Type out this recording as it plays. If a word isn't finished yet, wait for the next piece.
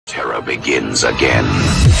terror begins again.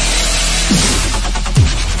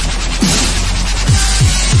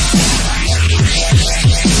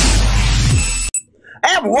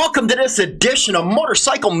 And welcome to this edition of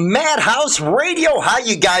Motorcycle Madhouse Radio. How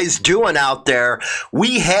you guys doing out there?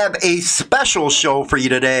 We have a special show for you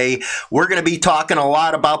today. We're going to be talking a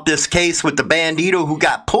lot about this case with the Bandito who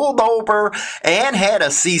got pulled over and had a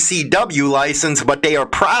CCW license, but they are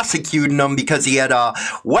prosecuting him because he had a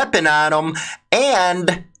weapon on him,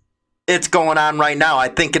 and it's going on right now. I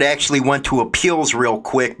think it actually went to appeals real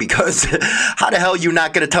quick because how the hell are you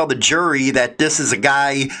not going to tell the jury that this is a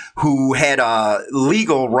guy who had a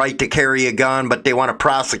legal right to carry a gun, but they want to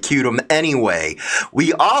prosecute him anyway?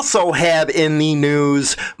 We also have in the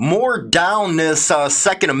news more down this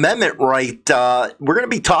Second Amendment right. We're going to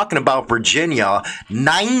be talking about Virginia.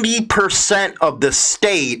 90% of the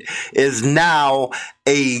state is now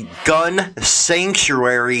a gun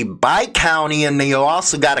sanctuary by county, and they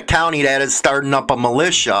also got a county that is starting up a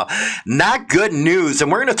militia. Not good news,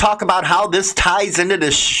 and we're going to talk about how this ties into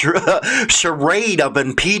this charade of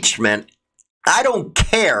impeachment. I don't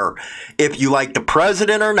care if you like the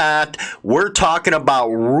president or not. We're talking about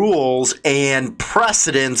rules and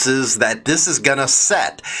precedences that this is going to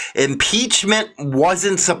set. Impeachment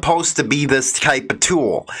wasn't supposed to be this type of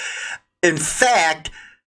tool. In fact,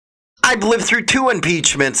 I've lived through 2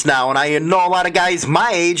 impeachments now, and I know a lot of guys my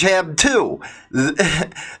age have too.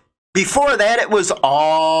 Before that, it was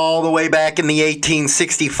all the way back in the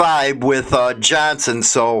 1865 with Johnson.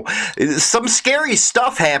 So some scary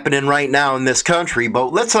stuff happening right now in this country.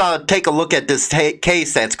 But let's take a look at this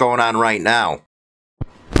case that's going on right now.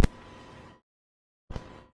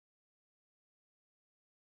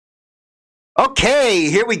 Okay,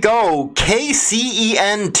 here we go.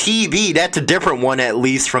 KCEN-TV. That's a different one, at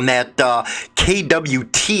least, from that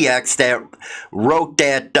KWTX that wrote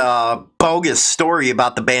that bogus story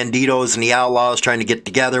about the Bandidos and the Outlaws trying to get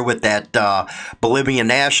together with that Bolivian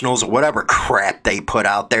Nationals or whatever crap they put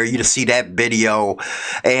out there. You just see that video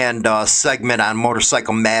and segment on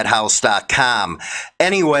motorcyclemadhouse.com.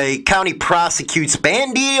 Anyway, county prosecutes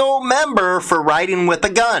Bandito member for riding with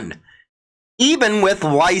a gun, even with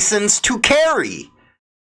license to carry.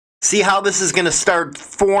 See how this is going to start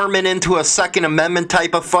forming into a Second Amendment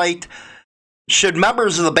type of fight? Should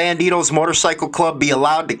members of the Bandidos Motorcycle Club be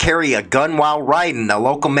allowed to carry a gun while riding? A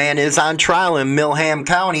local man is on trial in Milham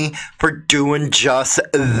County for doing just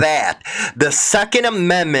that. The Second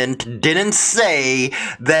Amendment didn't say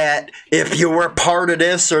that if you were part of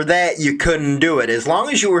this or that, you couldn't do it. As long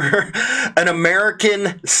as you were an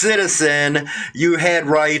American citizen, you had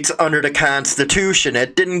rights under the Constitution.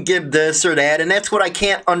 It didn't give this or that, and that's what I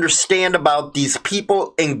can't understand about these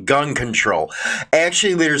people in gun control.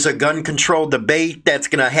 Actually, there's a gun control debate that's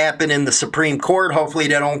going to happen in the Supreme Court. Hopefully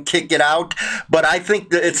they don't kick it out, but I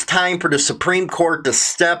think that it's time for the Supreme Court to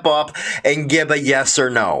step up and give a yes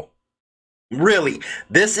or no. Really,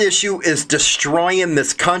 this issue is destroying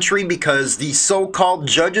this country because these so-called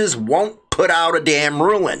judges won't put out a damn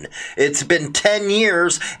ruling. It's been 10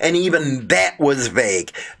 years, and even that was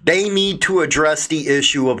vague. They need to address the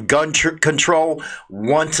issue of gun control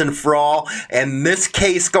once and for all, and this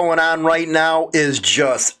case going on right now is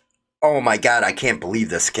just, oh my God, I can't believe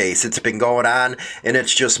this case. It's been going on, and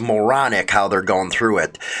it's just moronic how they're going through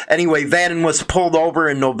it. Anyway, Vannon was pulled over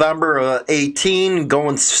in November of 18,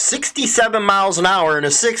 going 67 miles an hour in a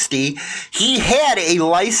 60. He had a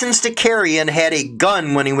license to carry and had a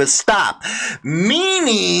gun when he was stopped,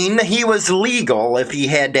 meaning he was legal if he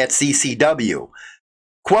had that CCW.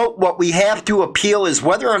 Quote, what we have to appeal is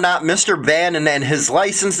whether or not Mr. Vannon and his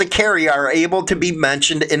license to carry are able to be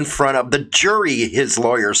mentioned in front of the jury, his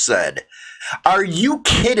lawyer said. Are you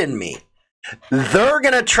kidding me? They're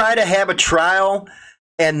going to try to have a trial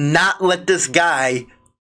and not let this guy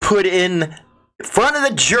put in front of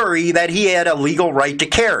the jury that he had a legal right to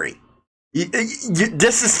carry.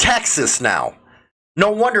 This is Texas now. No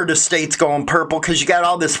wonder the state's going purple, because you got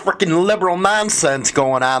all this freaking liberal nonsense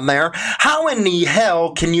going on there. How in the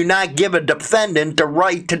hell can you not give a defendant the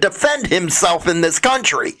right to defend himself in this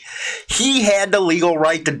country? He had the legal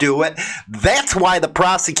right to do it. That's why the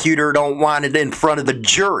prosecutor don't want it in front of the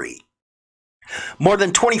jury. More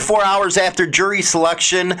than 24 hours after jury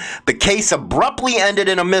selection, the case abruptly ended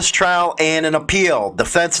in a mistrial and an appeal.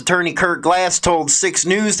 Defense attorney Kurt Glass told 6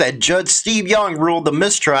 News that Judge Steve Young ruled the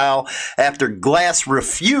mistrial after Glass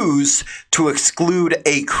refused to exclude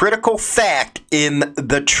a critical fact in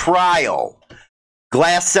the trial.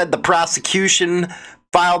 Glass said the prosecution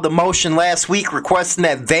filed a motion last week requesting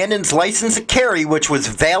that Vanden's license to carry, which was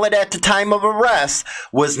valid at the time of arrest,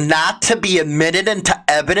 was not to be admitted into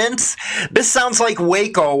evidence. This sounds like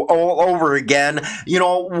Waco all over again. You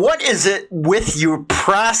know, what is it with you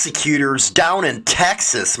prosecutors down in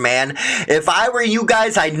Texas, man? If I were you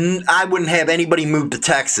guys, I wouldn't have anybody move to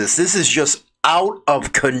Texas. This is just out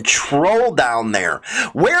of control down there.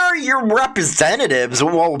 Where are your representatives?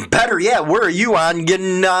 Well, better yet, where are you on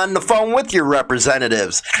getting on the phone with your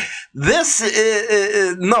representatives? This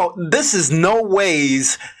is no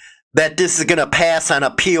ways that this is going to pass on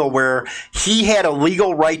appeal, where he had a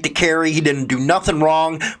legal right to carry. He didn't do nothing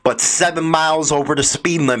wrong but 7 miles over the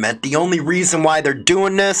speed limit. The only reason why they're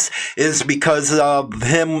doing this is because of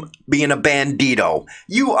him being a bandito.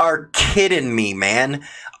 You are kidding me, man.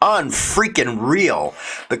 Unfreaking real.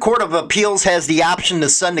 The Court of Appeals has the option to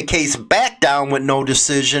send the case back down with no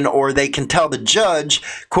decision, or they can tell the judge,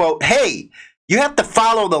 quote, hey, you have to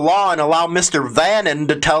follow the law and allow Mr. Vanden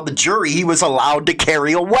to tell the jury he was allowed to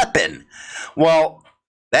carry a weapon. Well,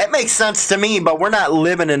 that makes sense to me, but we're not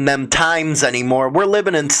living in them times anymore. We're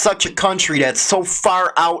living in such a country that's so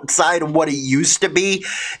far outside of what it used to be.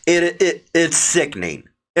 It's sickening.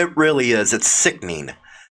 It really is. It's sickening.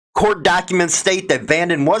 Court documents state that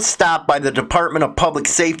Vanden was stopped by the Department of Public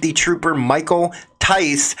Safety Trooper Michael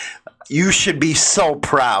Tice. You should be so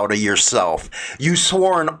proud of yourself. You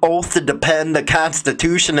swore an oath to defend the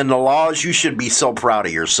Constitution and the laws. You should be so proud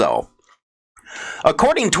of yourself.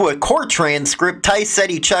 According to a court transcript, Tice said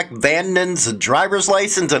he checked Vanden's driver's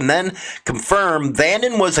license and then confirmed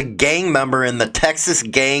Vanden was a gang member in the Texas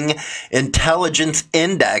Gang Intelligence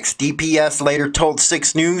Index. DPS later told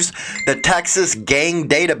 6 News the Texas gang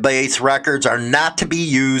database records are not to be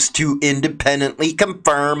used to independently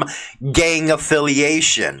confirm gang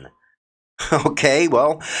affiliation. Okay,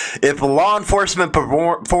 well, if law enforcement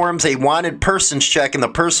performs a wanted persons check and the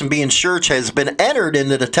person being searched has been entered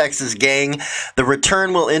into the Texas gang, the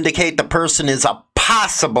return will indicate the person is a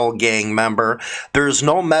possible gang member. There is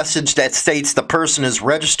no message that states the person is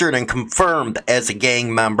registered and confirmed as a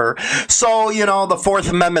gang member. So, you know, the Fourth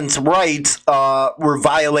Amendment's rights were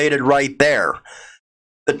violated right there.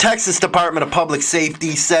 The Texas Department of Public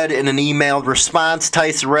Safety said in an emailed response,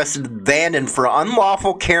 Tice arrested Vanden for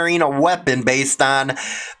unlawful carrying a weapon based on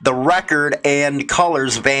the record and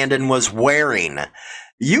colors Vanden was wearing.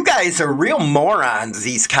 You guys are real morons,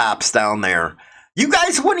 these cops down there. You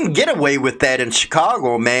guys wouldn't get away with that in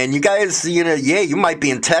Chicago, man. You guys, you know, yeah, you might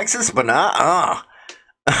be in Texas, but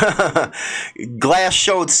Glass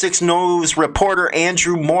showed 6 News reporter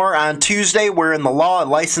Andrew Moore on Tuesday wherein the law, a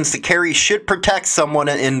license to carry, should protect someone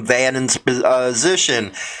in Vanden's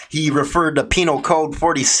position. He referred to Penal Code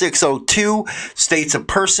 4602, states a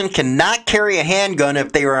person cannot carry a handgun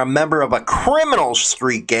if they are a member of a criminal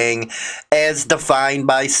street gang as defined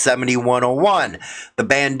by 7101. The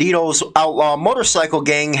Bandidos Outlaw Motorcycle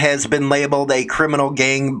Gang has been labeled a criminal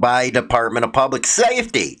gang by Department of Public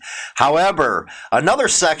Safety. However, another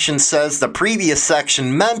section says the previous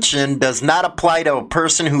section mentioned does not apply to a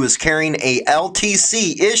person who is carrying a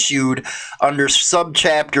LTC issued under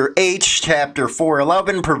subchapter H, chapter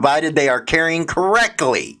 411, provided they are carrying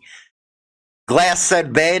correctly. Glass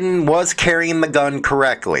said Vanden was carrying the gun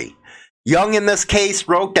correctly. Young in this case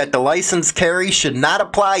wrote that the license carry should not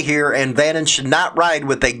apply here and Vanden should not ride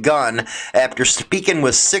with a gun after speaking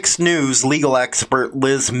with 6 News legal expert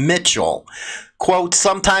Liz Mitchell. Quote,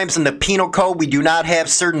 sometimes in the penal code we do not have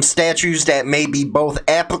certain statutes that may be both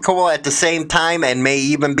applicable at the same time and may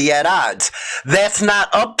even be at odds. That's not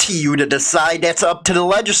up to you to decide. That's up to the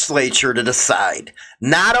legislature to decide.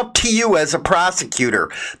 Not up to you as a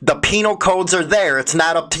prosecutor. The penal codes are there. It's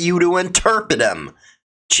not up to you to interpret them.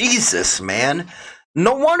 Jesus, man.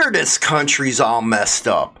 No wonder this country's all messed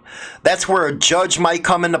up. That's where a judge might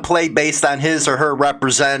come into play based on his or her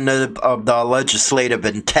representative of the legislative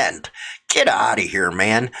intent. Get out of here,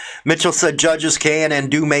 man. Mitchell said judges can and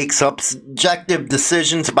do make subjective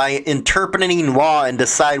decisions by interpreting law and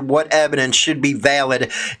decide what evidence should be valid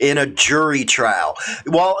in a jury trial.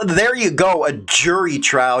 Well, there you go, a jury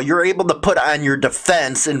trial. You're able to put on your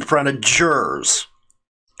defense in front of jurors.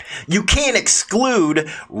 You can't exclude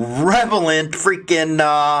relevant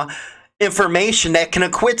freaking information that can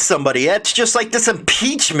acquit somebody. That's just like this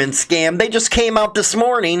impeachment scam. They just came out this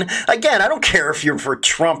morning. Again, I don't care if you're for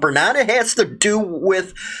Trump or not. It has to do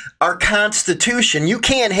with our Constitution. You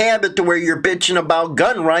can't have it to where you're bitching about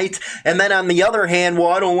gun rights, and then on the other hand, well,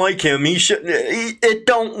 I don't like him. He shouldn't. It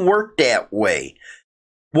don't work that way.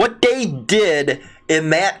 What they did in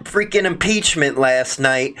that freaking impeachment last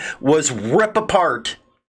night was rip apart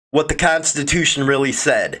what the Constitution really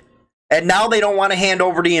said. And now they don't want to hand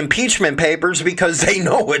over the impeachment papers because they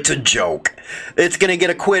know it's a joke. It's going to get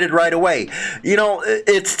acquitted right away. You know,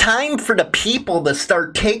 it's time for the people to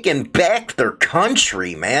start taking back their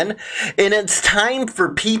country, man. And it's time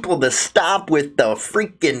for people to stop with the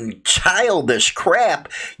freaking childish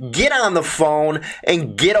crap. Get on the phone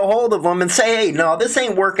and get a hold of them and say, hey, no, this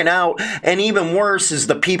ain't working out. And even worse is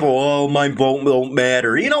the people, oh, my vote don't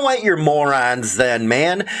matter. You know what? You're morons then,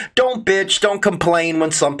 man. Don't bitch. Don't complain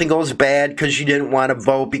when something goes bad because you didn't want to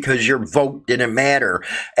vote because your vote didn't matter.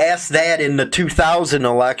 Ask that in the 2000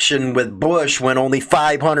 election with Bush when only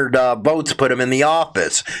 500 votes put him in the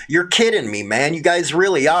office. You're kidding me, man. You guys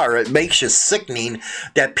really are. It makes you sickening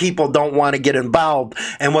that people don't want to get involved.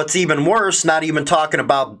 And what's even worse, not even talking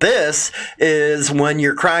about this, is when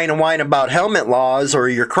you're crying and whining about helmet laws or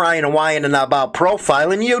you're crying and whining about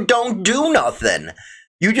profiling, you don't do nothing.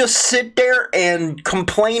 You just sit there and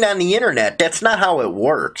complain on the internet. That's not how it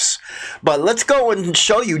works. But let's go and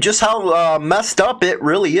show you just how messed up it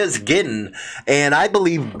really is getting. And I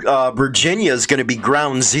believe Virginia is going to be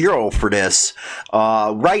ground zero for this.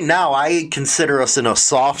 Right now, I consider us in a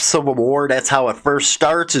soft civil war. That's how it first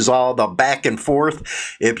starts, is all the back and forth.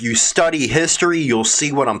 If you study history, you'll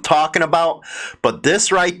see what I'm talking about. But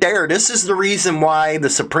this right there, this is the reason why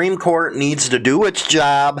the Supreme Court needs to do its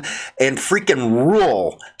job and freaking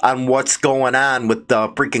rule on what's going on with the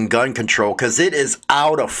freaking gun control, because it is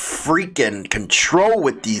out of freaking control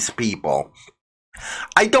with these people.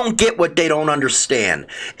 I don't get what they don't understand.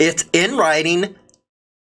 It's in writing,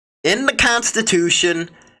 in the Constitution.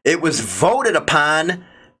 It was voted upon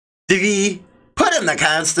to be put in the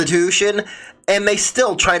Constitution, and they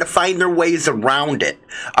still try to find their ways around it.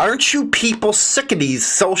 Aren't you people sick of these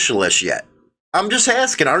socialists yet? I'm just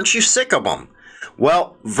asking, aren't you sick of them?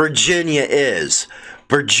 Well, Virginia is.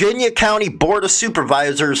 Virginia County Board of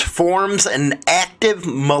Supervisors forms an active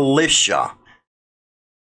militia.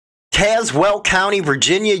 Tazewell County,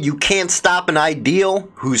 Virginia, you can't stop an ideal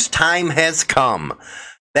whose time has come.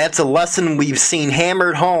 That's a lesson we've seen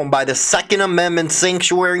hammered home by the Second Amendment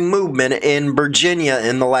sanctuary movement in Virginia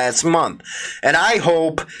in the last month. And I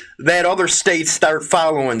hope that other states start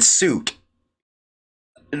following suit.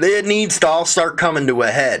 It needs to all start coming to a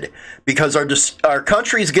head, because our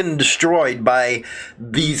country is getting destroyed by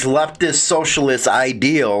these leftist socialist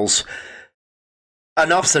ideals.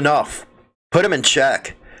 Enough's enough. Put them in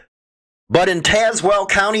check. But in Tazewell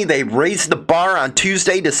County, they raised the bar on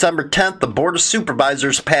Tuesday, December 10th. The Board of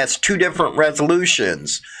Supervisors passed two different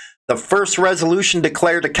resolutions. The first resolution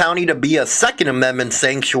declared the county to be a Second Amendment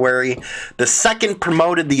sanctuary. The second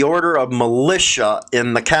promoted the order of militia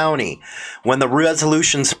in the county. When the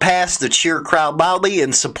resolutions passed, the cheer crowd loudly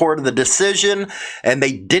in support of the decision, and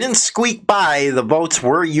they didn't squeak by. The votes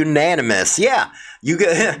were unanimous. Yeah, you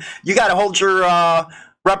got to hold your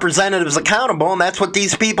representatives accountable, and that's what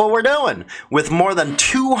these people were doing, with more than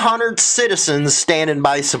 200 citizens standing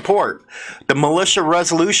by support. The militia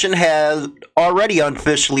resolution has already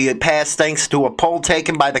unofficially passed thanks to a poll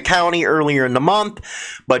taken by the county earlier in the month,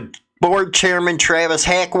 but Board Chairman Travis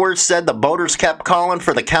Hackworth said the voters kept calling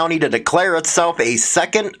for the county to declare itself a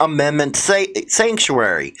Second Amendment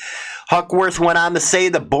sanctuary. Hackworth went on to say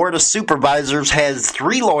the Board of Supervisors has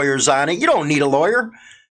 3 lawyers on it. You don't need a lawyer.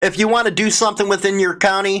 If you want to do something within your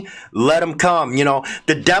county, let them come. You know,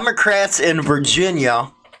 the Democrats in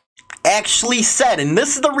Virginia actually said, and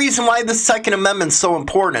this is the reason why the Second Amendment is so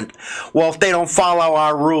important. Well, if they don't follow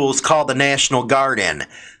our rules, call the National Guard in.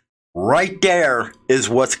 Right there is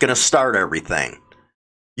what's going to start everything.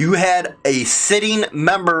 You had a sitting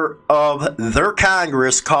member of their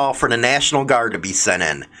Congress call for the National Guard to be sent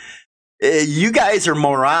in. You guys are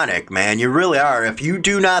moronic, man. You really are. If you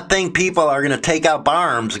do not think people are going to take up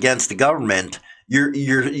arms against the government,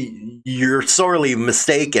 you're sorely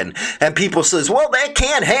mistaken. And people says, well, that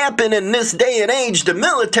can't happen in this day and age. The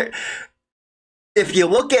military. If you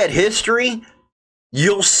look at history,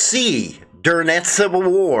 you'll see during that Civil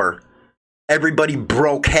War, everybody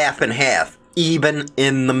broke half and half, even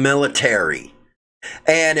in the military.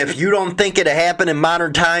 And if you don't think it happened in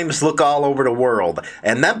modern times, look all over the world.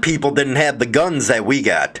 And them people didn't have the guns that we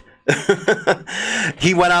got.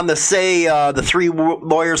 He went on to say the 3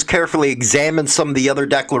 lawyers carefully examined some of the other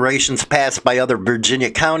declarations passed by other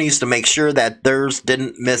Virginia counties to make sure that theirs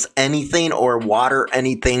didn't miss anything or water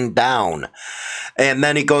anything down. And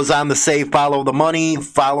then he goes on to say, follow the money,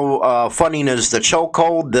 funding is the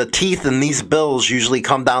chokehold. The teeth in these bills usually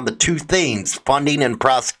come down to 2 things, funding and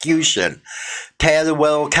prosecution.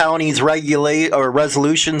 Tazewell County's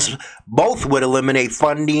resolutions both would eliminate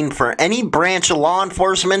funding for any branch of law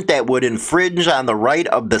enforcement that that would infringe on the right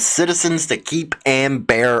of the citizens to keep and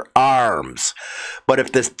bear arms. But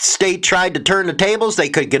if the state tried to turn the tables, they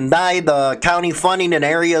could deny the county funding in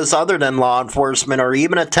areas other than law enforcement, or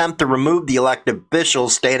even attempt to remove the elected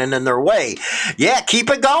officials standing in their way. Yeah,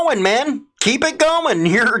 keep it going, man. Keep it going.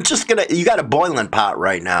 You got a boiling pot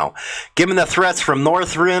right now. Given the threats from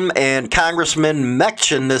North Rim and Congressman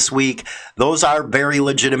Mechin this week, those are very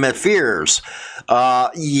legitimate fears.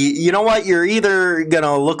 You know what? You're either going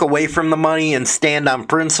to look away from the money and stand on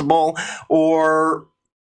principle, or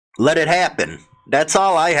let it happen. That's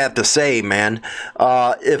all I have to say, man.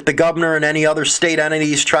 If the governor and any other state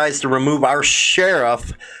entities tries to remove our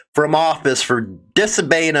sheriff from office for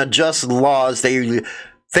disobeying unjust laws, they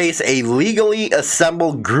face a legally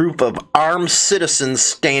assembled group of armed citizens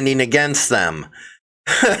standing against them.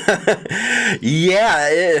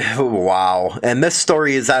 Wow. And this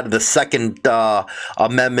story is out of the Second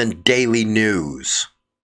Amendment Daily News.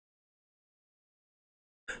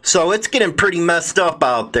 So it's getting pretty messed up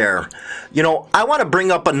out there. You know, I want to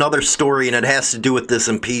bring up another story, and it has to do with this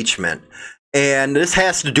impeachment. And this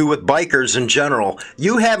has to do with bikers in general.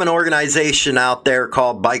 You have an organization out there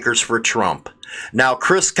called Bikers for Trump. Now,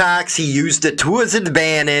 Chris Cox, he used it to his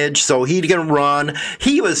advantage so he can run.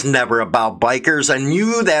 He was never about bikers. And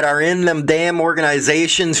you that are in them damn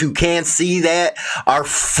organizations who can't see that are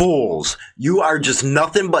fools. You are just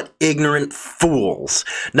nothing but ignorant fools.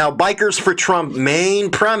 Now, Bikers for Trump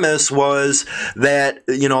main premise was that,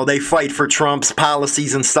 you know, they fight for Trump's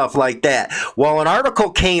policies and stuff like that. Well, an article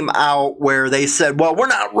came out where they said, well, we're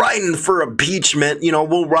not riding for impeachment. You know,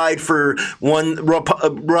 we'll ride for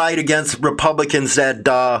ride against Republicans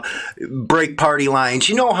that break party lines.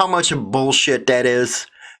 You know how much of bullshit that is?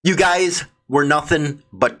 You guys were nothing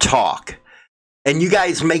but talk. And you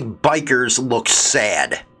guys make bikers look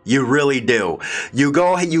sad. You really do.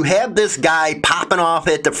 You have this guy popping off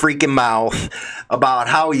at the freaking mouth about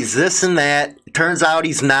how he's this and that. Turns out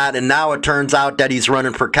he's not, and now it turns out that he's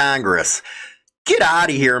running for Congress. Get out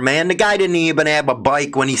of here, man. The guy didn't even have a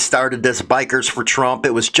bike when he started this Bikers for Trump.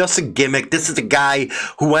 It was just a gimmick. This is a guy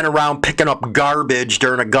who went around picking up garbage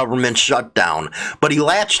during a government shutdown. But he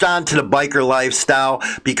latched on to the biker lifestyle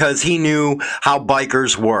because he knew how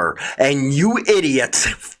bikers were. And you idiots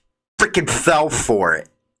freaking fell for it.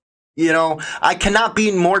 You know, I cannot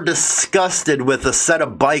be more disgusted with a set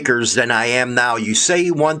of bikers than I am now. You say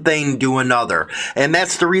one thing, do another. And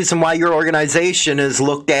that's the reason why your organization is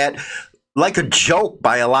looked at like a joke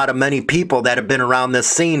by a lot of many people that have been around this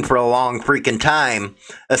scene for a long freaking time,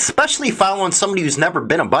 especially following somebody who's never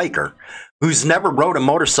been a biker, who's never rode a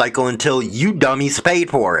motorcycle until you dummies paid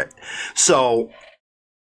for it. So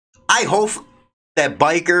I hope that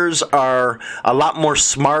bikers are a lot more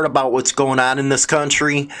smart about what's going on in this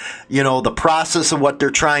country. You know, the process of what they're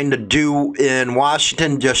trying to do in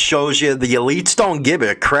Washington just shows you the elites don't give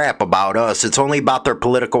a crap about us. It's only about their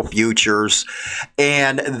political futures,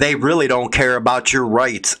 and they really don't care about your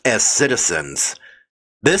rights as citizens.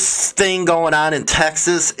 This thing going on in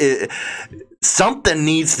Texas, something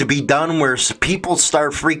needs to be done where people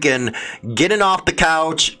start freaking getting off the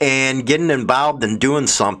couch and getting involved and doing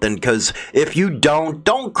something, because if you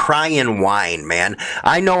don't cry and whine, man.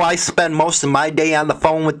 I know I spend most of my day on the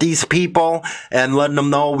phone with these people and letting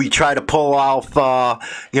them know we try to pull off,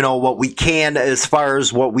 you know, what we can as far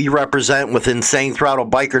as what we represent with Insane Throttle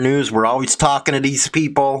Biker News. We're always talking to these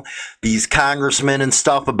people, these congressmen and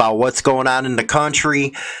stuff, about what's going on in the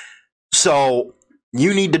country. So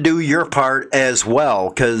you need to do your part as well,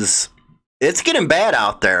 because it's getting bad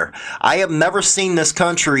out there. I have never seen this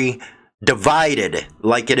country divided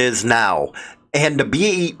like it is now. And to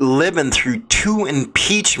be living through 2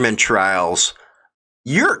 impeachment trials,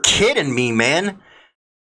 you're kidding me, man.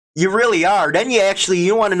 You really are. Then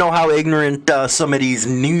you want to know how ignorant some of these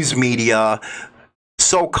news media,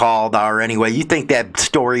 so-called, are anyway. You think that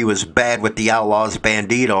story was bad with the Outlaws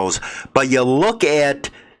Bandidos, but you look at,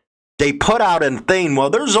 they put out a thing, well,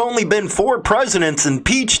 there's only been 4 presidents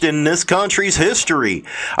impeached in this country's history.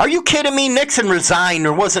 Are you kidding me? Nixon resigned.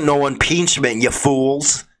 There wasn't no impeachment, you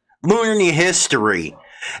fools. Learn your history.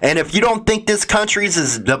 And if you don't think this country's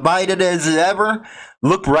as divided as ever,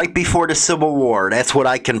 look right before the Civil War. That's what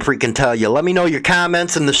I can freaking tell you. Let me know your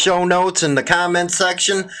comments in the show notes in the comment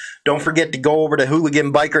section. Don't forget to go over to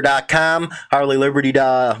hooliganbiker.com,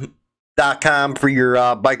 harleyliberty.com for your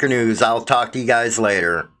biker news. I'll talk to you guys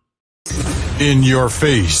later. In your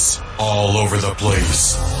face, all over the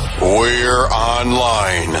place. We're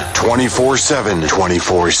online 24/7.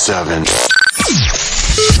 24/7.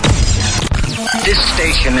 This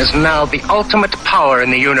station is now the ultimate power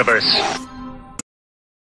in the universe.